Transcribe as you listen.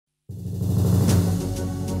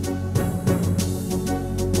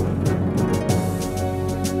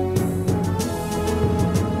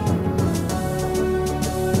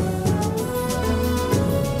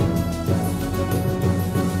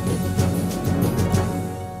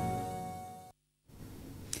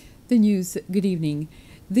The news, good evening.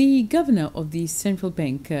 The governor of the central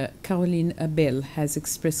bank, Caroline Abel, has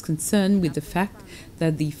expressed concern with the fact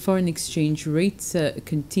that the foreign exchange rates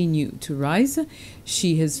continue to rise.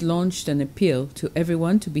 She has launched an appeal to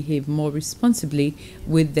everyone to behave more responsibly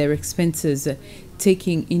with their expenses,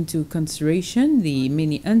 taking into consideration the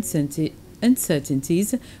many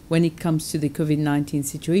uncertainties when it comes to the COVID-19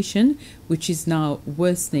 situation, which is now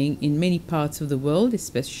worsening in many parts of the world,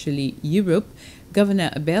 especially Europe.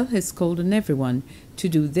 Governor Abel has called on everyone to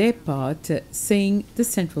do their part, saying the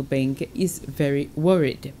central bank is very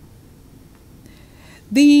worried.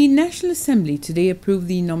 The National Assembly today approved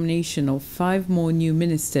the nomination of 5 more new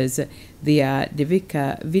ministers. They are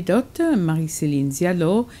Devika Vidot, Marie-Céline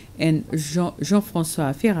Diallo, and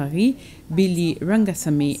Jean-François Ferrari, Billy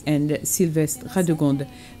Rangasamy, and Sylvestre Radegonde.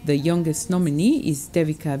 The youngest nominee is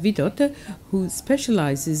Devika Vidot, who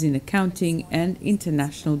specializes in accounting and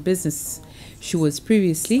international business. She was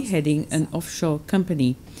previously heading an offshore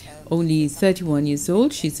company. Only 31 years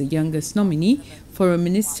old, she's the youngest nominee for a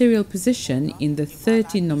ministerial position in the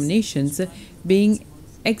 13 nominations being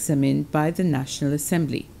examined by the National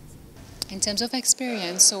Assembly. In terms of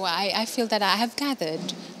experience, so I feel that I have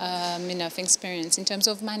gathered enough experience in terms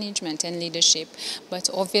of management and leadership, but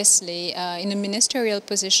obviously in a ministerial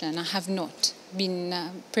position I have not been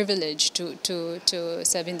privileged to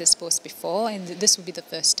serve in this post before, and this will be the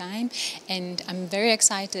first time, and I'm very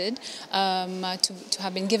excited to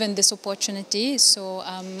have been given this opportunity, so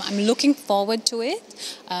I'm looking forward to it,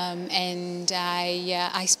 and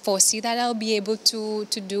I foresee that I'll be able to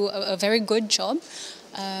do a very good job.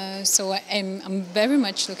 So I'm very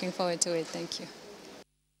much looking forward to it. Thank you.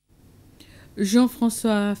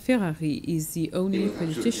 Jean-François Ferrari is the only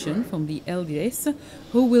politician from the LDS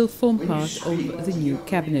who will form part of the new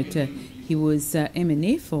cabinet. He was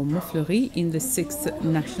MNA for Montfleury in the 6th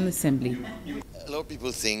National Assembly. A lot of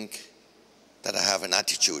people think that I have an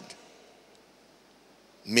attitude.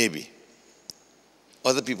 Maybe.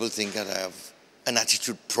 Other people think that I have an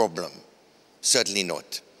attitude problem. Certainly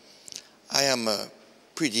not. I am a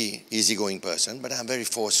pretty easygoing person, but I'm very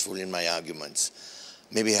forceful in my arguments.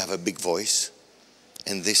 Maybe I have a big voice,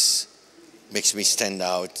 and this makes me stand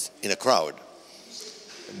out in a crowd.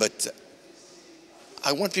 But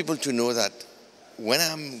I want people to know that when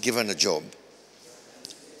I'm given a job,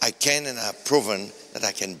 I can and have proven that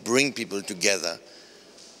I can bring people together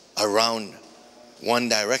around one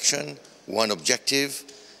direction, one objective,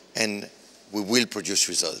 and we will produce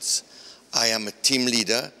results. I am a team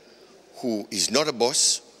leader who is not a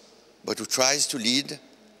boss, but who tries to lead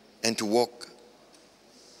and to walk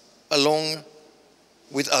along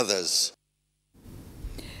with others.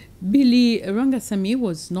 Billy Rangasamy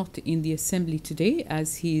was not in the assembly today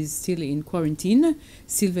as he is still in quarantine.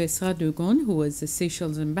 Sylvestre Radegonde, who was the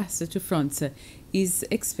Seychelles ambassador to France, is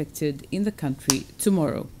expected in the country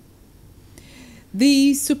tomorrow.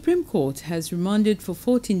 The Supreme Court has remanded for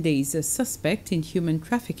 14 days a suspect in human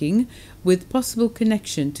trafficking with possible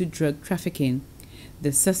connection to drug trafficking.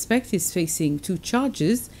 The suspect is facing 2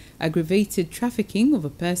 charges: aggravated trafficking of a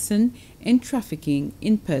person and trafficking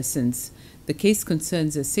in persons. The case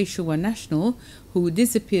concerns a Seychelles national who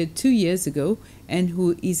disappeared 2 years ago and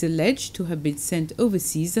who is alleged to have been sent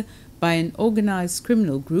overseas by an organized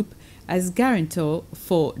criminal group as guarantor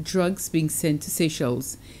for drugs being sent to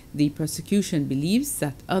Seychelles. The prosecution believes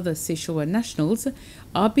that other Seychelles nationals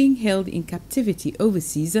are being held in captivity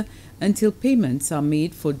overseas until payments are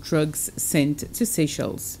made for drugs sent to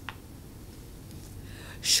Seychelles.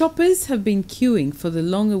 Shoppers have been queuing for the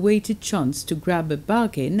long-awaited chance to grab a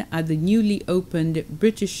bargain at the newly opened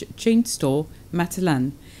British chain store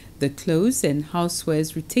Matalan. The clothes and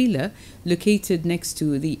housewares retailer, located next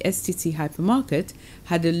to the STC hypermarket,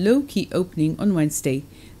 had a low-key opening on Wednesday.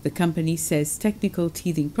 The company says technical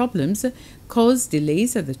teething problems caused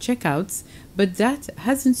delays at the checkouts, but that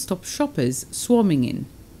hasn't stopped shoppers swarming in.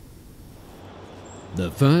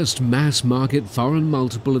 The first mass-market foreign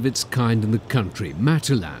multiple of its kind in the country,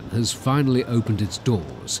 Matalan, has finally opened its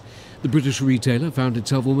doors. The British retailer found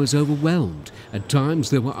itself almost overwhelmed. At times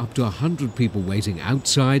there were up to 100 people waiting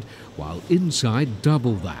outside, while inside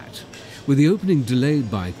double that. With the opening delayed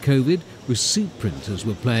by COVID, receipt printers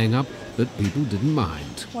were playing up that people didn't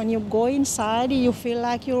mind. When you go inside, you feel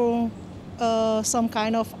like you're some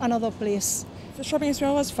kind of another place. The shopping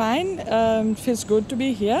experience was fine. Feels good to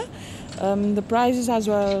be here. The prices as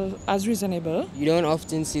well as reasonable. You don't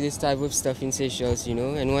often see this type of stuff in Seychelles, you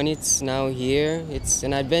know, and when it's now here, it's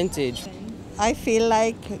an advantage. I feel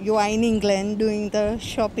like you are in England doing the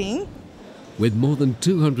shopping. With more than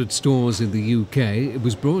 200 stores in the UK, it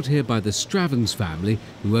was brought here by the Stravens family,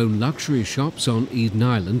 who own luxury shops on Eden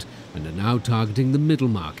Island and are now targeting the middle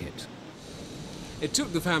market. It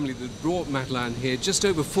took the family that brought Matalan here just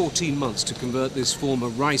over 14 months to convert this former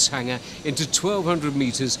rice hangar into 1,200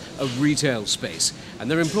 metres of retail space,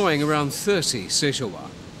 and they're employing around 30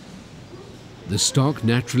 Seychellois. The stock,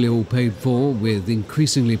 naturally all paid for with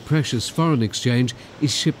increasingly precious foreign exchange,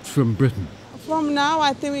 is shipped from Britain. From now,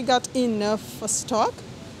 I think we got enough stock,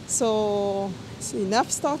 so it's enough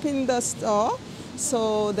stock in the store.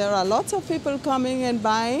 So there are lots of people coming and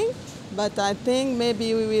buying, but I think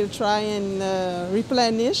maybe we will try and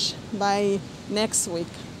replenish by next week.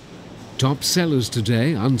 Top sellers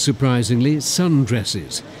today, unsurprisingly,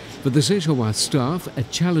 sundresses. For the Seychellois staff, a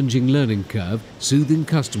challenging learning curve, soothing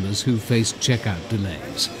customers who face checkout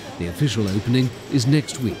delays. The official opening is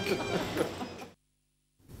next week.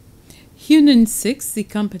 Hunan 6, the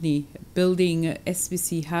company building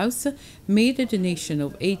SBC House, made a donation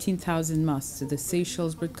of 18,000 masks to the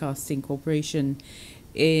Seychelles Broadcasting Corporation.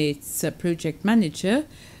 Its project manager,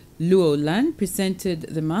 Luo Lan, presented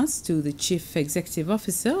the masks to the Chief Executive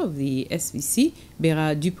Officer of the SBC,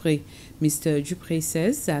 Béra Dupré. Mr. Dupré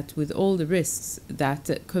says that with all the risks that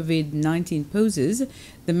COVID-19 poses,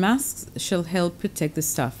 the masks shall help protect the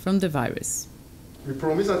staff from the virus. We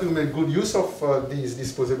promise that we make good use of these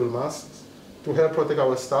disposable masks to help protect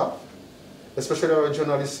our staff, especially our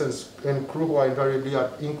journalists and crew who are invariably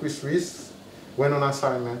at increased risk when on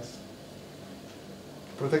assignments.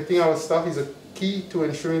 Protecting our staff is a key to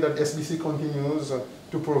ensuring that SBC continues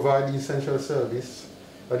to provide the essential service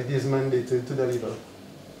that it is mandated to deliver.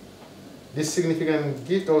 This significant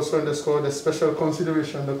gift also underscores the special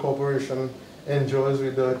consideration the corporation enjoys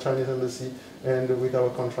with the Chinese Embassy and with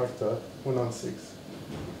our contractor, Hunan 6.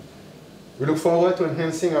 We look forward to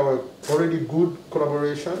enhancing our already good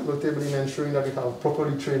collaboration, notably in ensuring that we have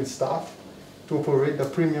properly trained staff to operate the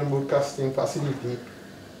premium broadcasting facility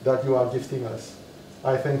that you are gifting us.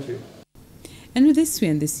 I thank you. And with this, we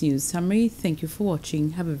end this news summary. Thank you for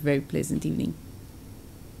watching. Have a very pleasant evening.